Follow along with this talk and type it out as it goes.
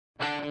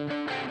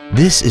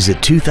This is a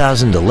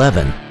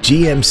 2011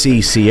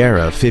 GMC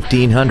Sierra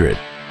 1500.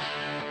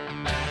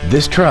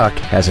 This truck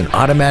has an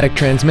automatic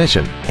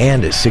transmission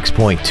and a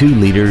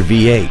 6.2-liter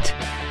V8.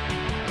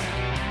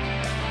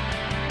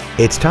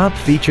 Its top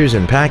features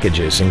and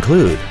packages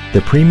include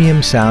the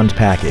premium sound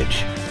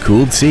package,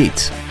 cooled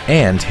seats,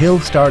 and hill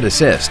start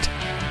assist.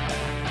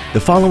 The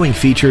following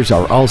features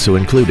are also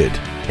included: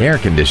 air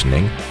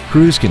conditioning,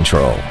 cruise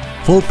control,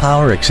 full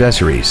power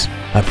accessories,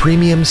 a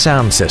premium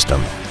sound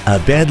system, a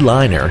bed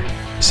liner,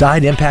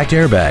 side impact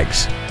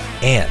airbags,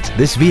 and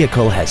this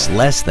vehicle has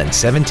less than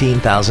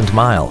 17,000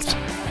 miles.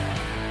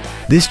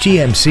 This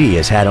GMC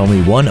has had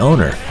only one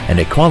owner and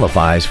it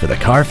qualifies for the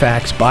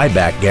Carfax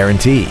buyback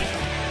guarantee.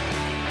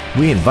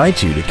 We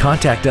invite you to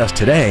contact us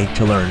today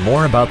to learn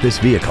more about this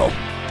vehicle.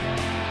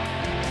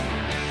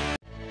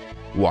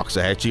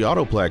 Waxahachie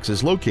Autoplex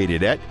is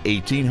located at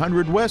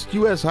 1800 West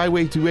US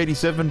Highway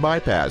 287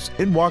 Bypass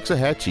in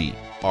Waxahachie.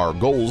 Our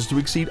goal is to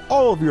exceed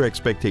all of your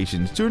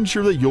expectations to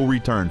ensure that you'll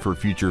return for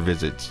future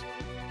visits.